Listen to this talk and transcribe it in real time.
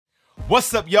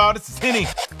What's up, y'all? This is Henny.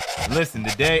 Listen,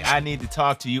 today I need to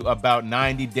talk to you about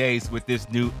 90 days with this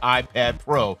new iPad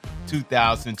Pro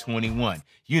 2021.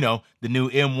 You know, the new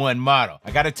M1 model.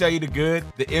 I gotta tell you the good,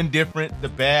 the indifferent, the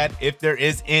bad, if there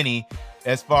is any,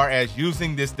 as far as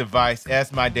using this device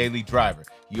as my daily driver.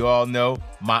 You all know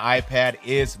my iPad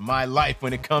is my life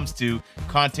when it comes to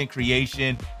content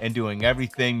creation and doing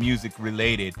everything music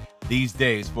related these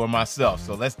days for myself.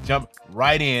 So let's jump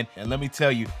right in and let me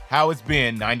tell you how it's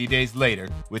been 90 days later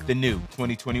with the new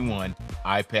 2021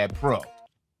 iPad Pro.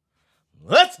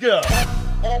 Let's go!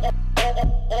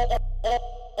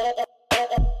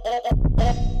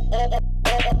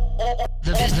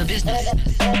 The business.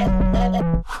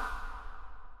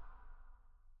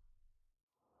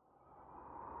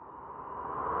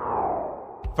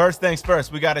 First things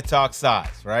first, we gotta talk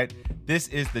size, right? This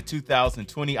is the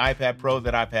 2020 iPad Pro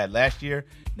that I've had last year.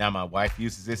 Now my wife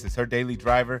uses this as her daily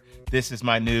driver. This is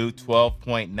my new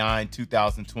 12.9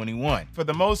 2021. For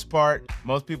the most part,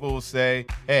 most people will say,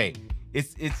 hey,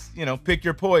 it's you know, pick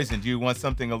your poison. Do you want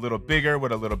something a little bigger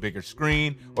with a little bigger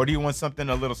screen, or do you want something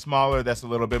a little smaller that's a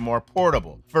little bit more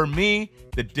portable? For me,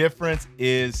 the difference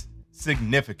is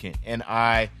significant, and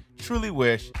I truly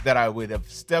wish that I would have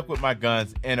stuck with my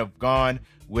guns and have gone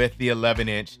with the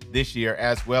 11-inch this year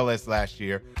as well as last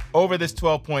year over this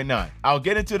 12.9. I'll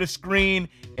get into the screen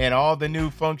and all the new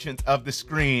functions of the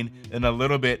screen in a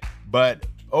little bit, but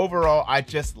overall, I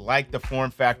just like the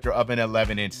form factor of an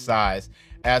 11-inch size.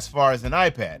 As far as an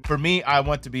iPad, for me, I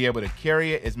want to be able to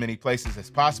carry it as many places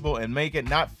as possible and make it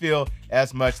not feel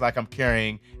as much like I'm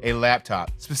carrying a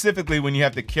laptop. Specifically, when you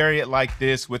have to carry it like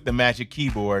this with the Magic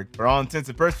Keyboard, for all intents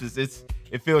and purposes,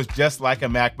 it feels just like a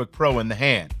MacBook Pro in the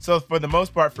hand. So for the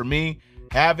most part, for me,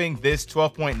 having this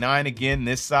 12.9 again,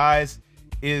 this size,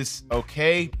 is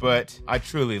okay, but I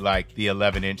truly like the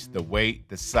 11-inch, the weight,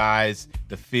 the size,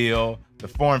 the feel, the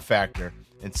form factor.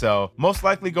 And so most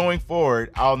likely going forward,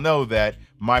 I'll know that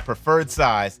my preferred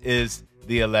size is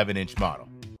the 11-inch model.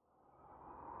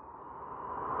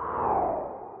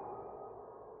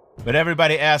 But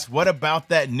everybody asks, what about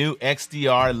that new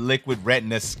XDR Liquid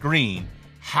Retina screen?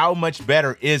 How much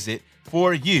better is it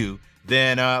for you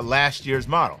than last year's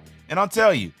model? And I'll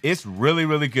tell you, it's really,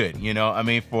 really good. You know, I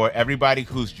mean, for everybody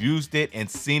who's used it and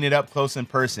seen it up close in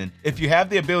person, if you have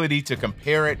the ability to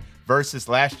compare it versus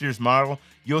last year's model,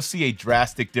 you'll see a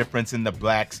drastic difference in the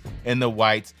blacks and the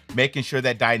whites, making sure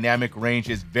that dynamic range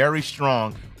is very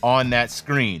strong on that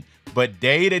screen. But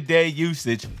day-to-day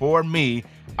usage for me,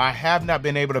 I have not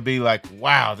been able to be like,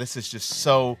 wow, this is just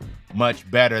so much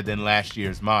better than last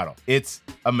year's model. It's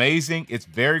amazing. It's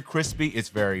very crispy. It's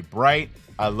very bright.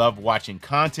 I love watching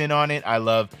content on it. I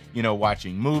love, you know,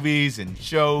 watching movies and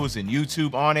shows and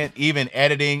YouTube on it, even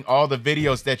editing all the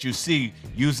videos that you see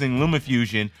using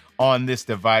LumaFusion on this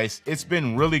device. It's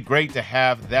been really great to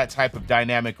have that type of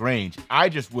dynamic range. I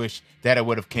just wish that it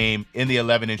would have came in the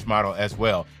 11-inch model as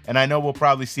well. And I know we'll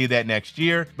probably see that next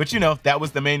year, but you know, that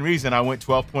was the main reason I went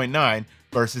 12.9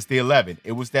 versus the 11.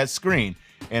 It was that screen.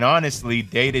 And honestly,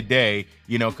 day to day,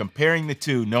 you know, comparing the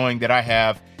two, knowing that I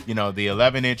have, you know, the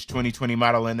 11-inch 2020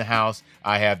 model in the house,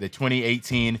 I have the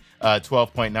 2018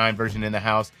 12.9 version in the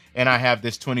house, and I have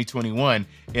this 2021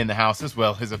 in the house, as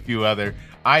well as a few other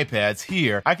iPads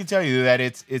here. I can tell you that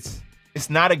it's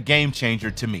not a game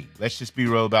changer to me. Let's just be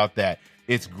real about that.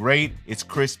 It's great, it's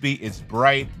crispy, it's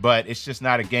bright, but it's just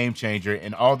not a game changer.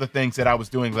 And all the things that I was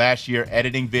doing last year,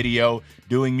 editing video,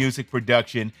 doing music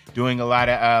production, doing a lot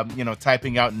of, you know,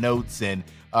 typing out notes and,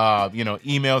 you know,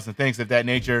 emails and things of that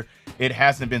nature, it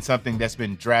hasn't been something that's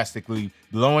been drastically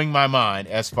blowing my mind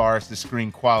as far as the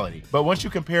screen quality. But once you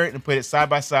compare it and put it side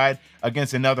by side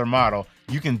against another model,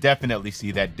 you can definitely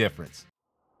see that difference.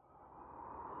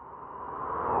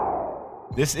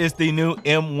 This is the new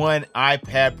M1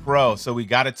 iPad Pro, so we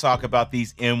got to talk about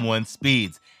these M1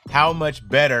 speeds. How much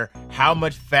better, how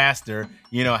much faster,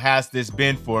 you know, has this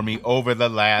been for me over the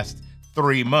last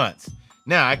 3 months?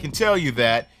 Now, I can tell you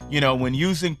that, you know, when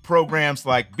using programs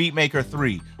like Beatmaker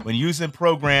 3, when using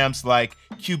programs like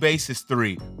Cubasis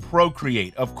 3,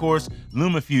 Procreate, of course,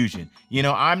 LumaFusion, you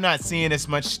know, I'm not seeing as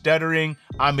much stuttering.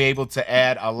 I'm able to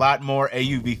add a lot more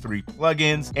AUV3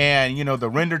 plugins, and, you know, the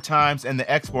render times and the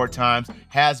export times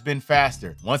has been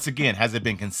faster. Once again, has it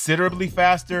been considerably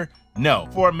faster? No.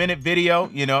 For a minute video,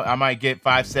 you know, I might get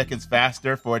 5 seconds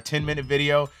faster. For a 10-minute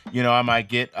video, you know, I might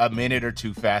get a minute or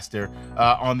two faster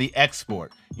on the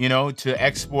export. You know, to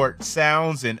export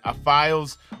sounds and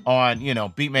files on, you know,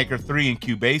 Beatmaker 3 and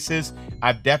Cubasis,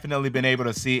 I've definitely been able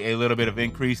to see a little bit of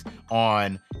increase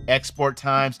on export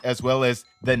times, as well as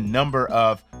the number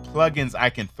of plugins I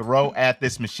can throw at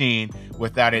this machine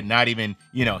without it not even,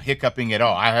 you know, hiccuping at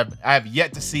all. I have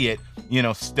yet to see it,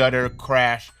 stutter,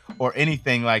 crash, or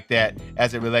anything like that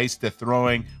as it relates to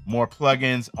throwing more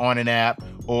plugins on an app,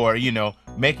 or,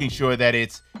 making sure that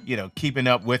it's, keeping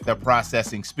up with the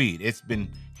processing speed. It's been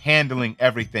handling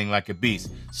everything like a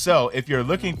beast. So if you're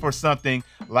looking for something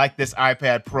like this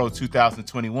iPad Pro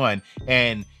 2021,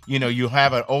 and you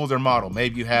have an older model,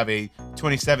 maybe you have a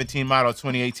 2017 model,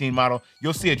 2018 model,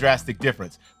 you'll see a drastic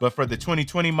difference. But for the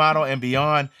 2020 model and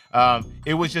beyond,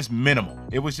 it was just minimal.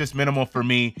 It was just minimal for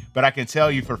me, but I can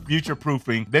tell you, for future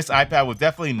proofing, this iPad will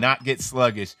definitely not get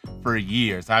sluggish for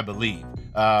years, I believe.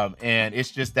 And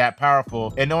it's just that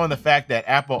powerful. And knowing the fact that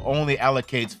Apple only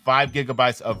allocates 5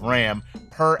 gigabytes of RAM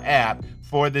per app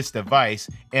for this device,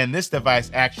 and this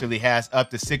device actually has up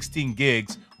to 16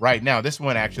 gigs right now. This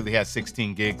one actually has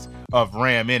 16 gigs of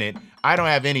RAM in it. I don't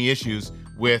have any issues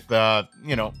with,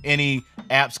 any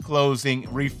apps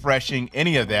closing, refreshing,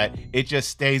 any of that. It just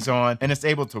stays on, and it's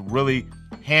able to really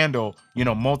handle,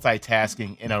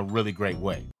 multitasking in a really great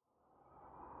way.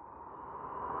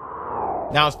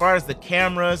 Now, as far as the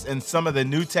cameras and some of the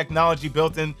new technology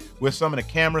built in with some of the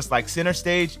cameras like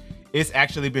Centerstage, it's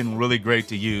actually been really great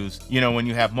to use. When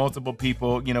you have multiple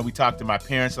people, we talk to my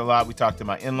parents a lot, we talk to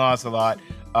my in-laws a lot,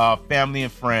 family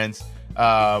and friends.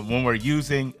 When we're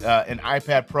using an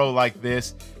iPad Pro like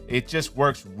this, it just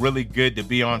works really good to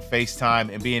be on FaceTime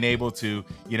and being able to,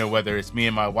 whether it's me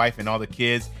and my wife and all the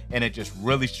kids, and it just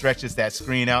really stretches that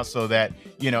screen out so that,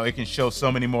 it can show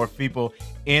so many more people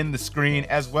in the screen,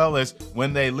 as well as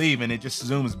when they leave, and it just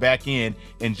zooms back in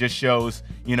and just shows,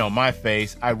 my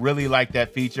face. I really like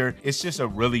that feature. It's just a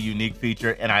really unique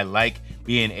feature, and I like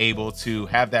being able to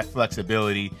have that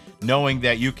flexibility, knowing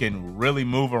that you can really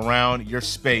move around your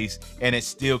space and it's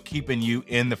still keeping you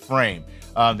in the frame.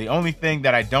 The only thing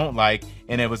that I don't like,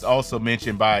 and it was also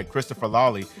mentioned by Christopher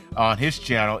Lawley on his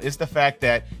channel, is the fact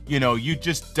that, you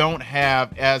just don't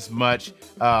have as much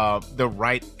the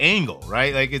right angle,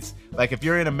 right? Like, it's like if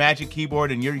you're in a Magic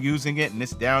Keyboard and you're using it and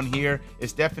it's down here,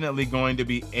 it's definitely going to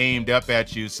be aimed up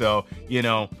at you. So, you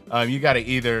got to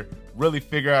either really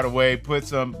figure out a way, put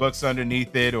some books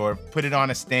underneath it, or put it on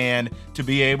a stand to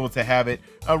be able to have it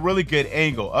a really good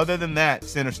angle. Other than that,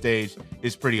 Centerstage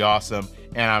is pretty awesome,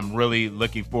 and I'm really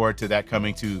looking forward to that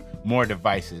coming to more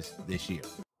devices this year.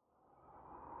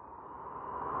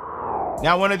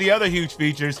 Now, one of the other huge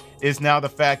features is now the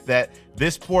fact that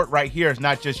this port right here is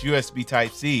not just USB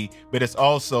Type-C, but it's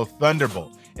also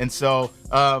Thunderbolt. And so,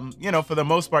 for the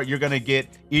most part, you're going to get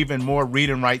even more read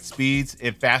and write speeds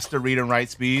and faster read and write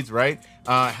speeds, right?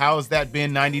 How has that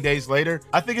been 90 days later?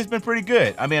 I think it's been pretty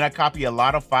good. I mean, I copy a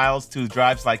lot of files to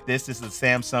drives like this. This is a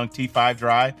Samsung T5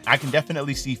 drive. I can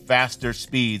definitely see faster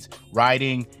speeds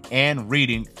writing and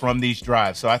reading from these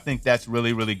drives. So I think that's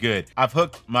really, really good. I've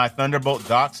hooked my Thunderbolt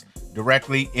docks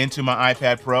directly into my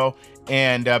iPad Pro,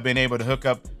 and been able to hook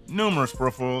up numerous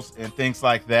peripherals and things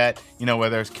like that,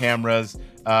 whether it's cameras,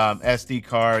 SD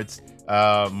cards,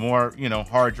 more,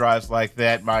 hard drives like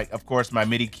that, of course, my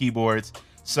MIDI keyboards.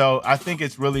 So I think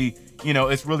it's really,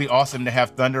 it's really awesome to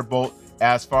have Thunderbolt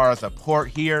as far as a port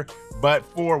here. But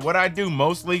for what I do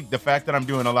mostly, the fact that I'm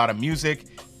doing a lot of music,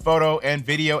 photo, and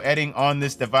video editing on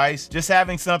this device, just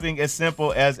having something as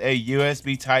simple as a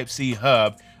USB Type-C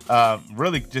hub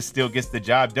really just still gets the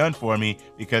job done for me.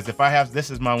 Because if I have, this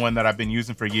is my one that I've been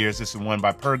using for years. This is one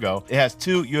by Pergo. It has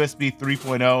two USB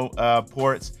 3.0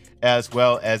 ports, as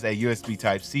well as a USB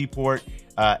Type-C port,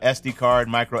 SD card,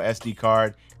 micro SD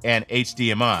card, and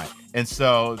HDMI. And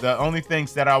so the only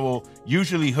things that I will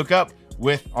usually hook up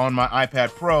with on my iPad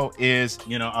Pro is,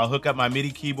 I'll hook up my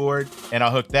MIDI keyboard and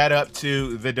I'll hook that up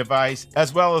to the device,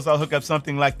 as well as I'll hook up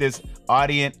something like this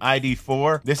Audient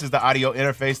ID4. This is the audio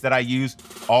interface that I use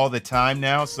all the time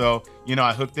now. So,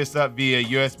 I hook this up via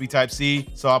USB Type-C.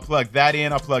 So I'll plug that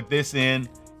in, I'll plug this in,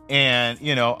 and,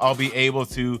 I'll be able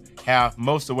to have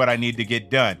most of what I need to get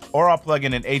done. Or I'll plug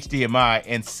in an HDMI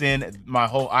and send my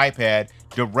whole iPad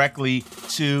directly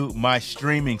to my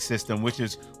streaming system, which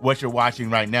is what you're watching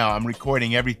right now. I'm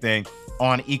recording everything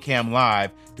on Ecamm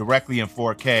Live directly in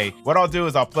 4K. What I'll do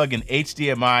is I'll plug an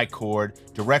HDMI cord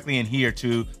directly in here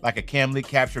to like a Camlink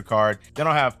capture card. Then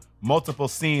I'll have multiple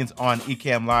scenes on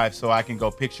Ecamm Live, so I can go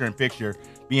picture in picture,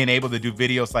 being able to do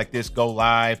videos like this, go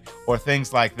live, or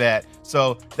things like that.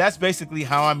 So that's basically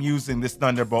how I'm using this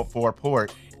Thunderbolt 4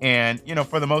 port. And,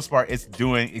 for the most part, it's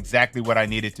doing exactly what I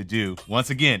needed to do. Once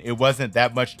again, it wasn't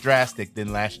that much drastic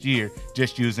than last year,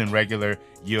 just using regular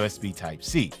USB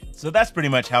Type-C. So that's pretty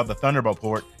much how the Thunderbolt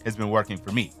port has been working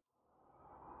for me.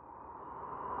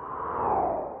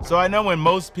 So I know when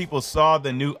most people saw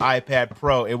the new iPad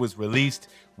Pro, it was released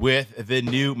with the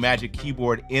new Magic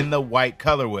Keyboard in the white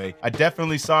colorway. I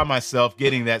definitely saw myself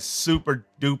getting that super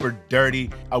duper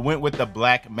dirty. I went with the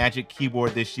black Magic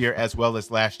Keyboard this year as well as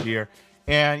last year.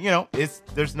 And, you know,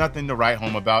 there's nothing to write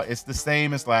home about. It's the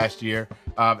same as last year.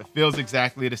 It feels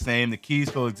exactly the same. The keys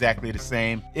feel exactly the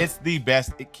same. It's the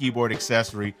best keyboard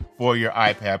accessory for your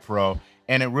iPad Pro,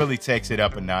 and it really takes it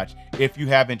up a notch. If you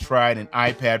haven't tried an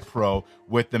iPad Pro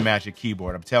with the Magic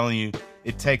Keyboard, I'm telling you,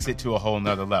 it takes it to a whole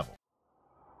nother level.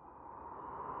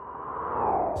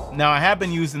 Now, I have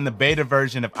been using the beta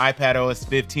version of iPadOS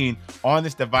 15 on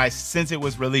this device since it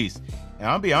was released. And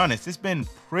I'll be honest, it's been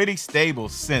pretty stable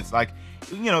since. Like,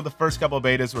 you know, the first couple of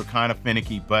betas were kind of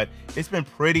finicky, but it's been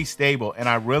pretty stable. And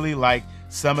I really like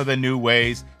some of the new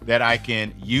ways that I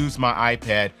can use my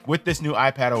iPad with this new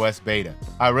iPadOS beta.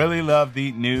 I really love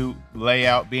the new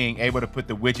layout, being able to put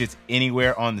the widgets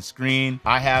anywhere on the screen.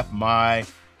 I have my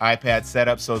iPad set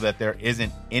up so that there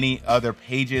isn't any other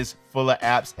pages full of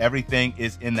apps. Everything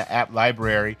is in the app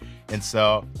library. And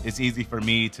so it's easy for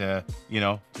me to, you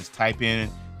know, just type in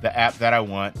the app that I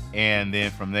want. And then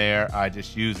from there, I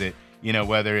just use it, you know,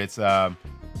 whether it's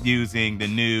using the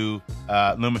new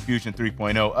LumaFusion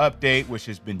 3.0 update, which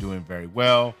has been doing very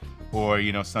well, or,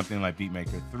 you know, something like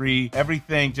Beatmaker 3.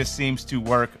 Everything just seems to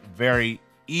work very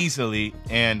easily,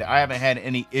 and I haven't had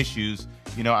any issues.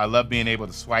 You know, I love being able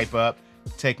to swipe up,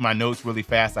 take my notes really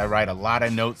fast. I write a lot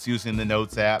of notes using the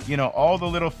Notes app. You know, all the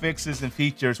little fixes and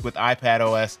features with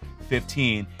iPadOS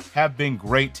 15 have been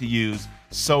great to use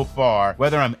so far,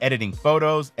 whether I'm editing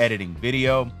photos, editing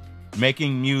video,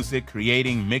 making music,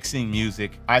 creating, mixing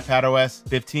music. iPadOS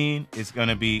 15 is going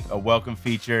to be a welcome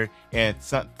feature and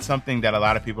something that a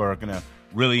lot of people are going to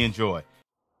really enjoy.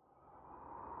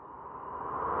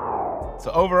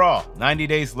 So overall, 90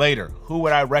 days later, who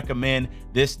would I recommend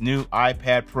this new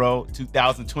iPad Pro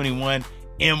 2021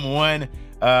 M1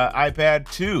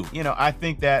 iPad to? You know, I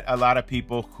think that a lot of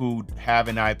people who have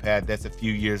an iPad that's a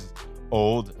few years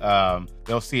old,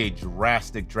 they'll see a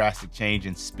drastic change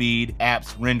in speed,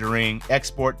 apps rendering,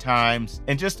 export times,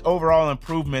 and just overall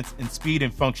improvements in speed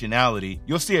and functionality.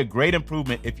 You'll see a great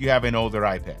improvement if you have an older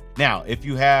iPad. Now, if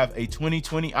you have a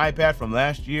 2020 iPad from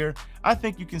last year, I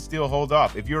think you can still hold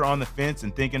off. If you're on the fence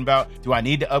and thinking about, do I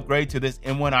need to upgrade to this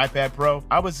M1 iPad Pro?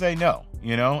 I would say no,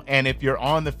 you know? And if you're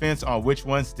on the fence on which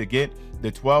ones to get,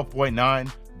 the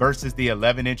 12.9 versus the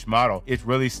 11-inch model, it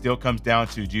really still comes down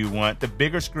to, do you want the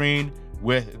bigger screen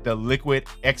with the Liquid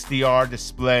XDR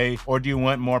display, or do you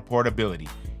want more portability?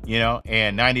 You know,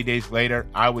 and 90 days later,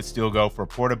 I would still go for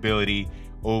portability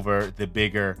over the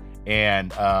bigger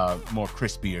and more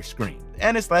crispier screen.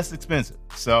 And it's less expensive.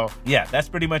 So yeah, that's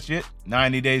pretty much it.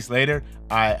 90 days later,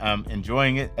 I am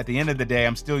enjoying it. At the end of the day,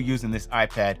 I'm still using this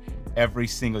iPad every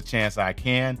single chance I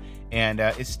can, and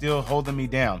it's still holding me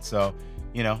down. So,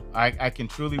 you know, I can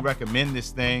truly recommend this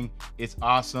thing. It's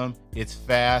awesome, it's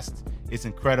fast, it's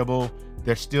incredible.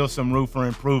 There's still some room for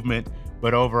improvement,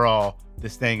 but overall,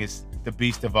 this thing is the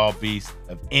beast of all beasts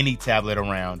of any tablet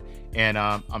around. And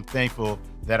I'm thankful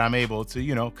that I'm able to,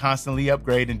 you know, constantly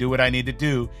upgrade and do what I need to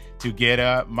do to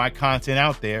get my content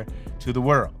out there to the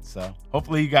world. So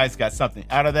hopefully you guys got something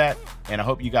out of that, and I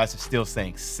hope you guys are still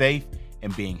staying safe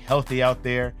and being healthy out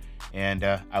there. And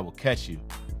I will catch you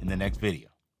in the next video.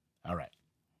 All right.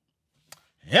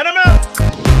 Hit 'em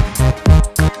out!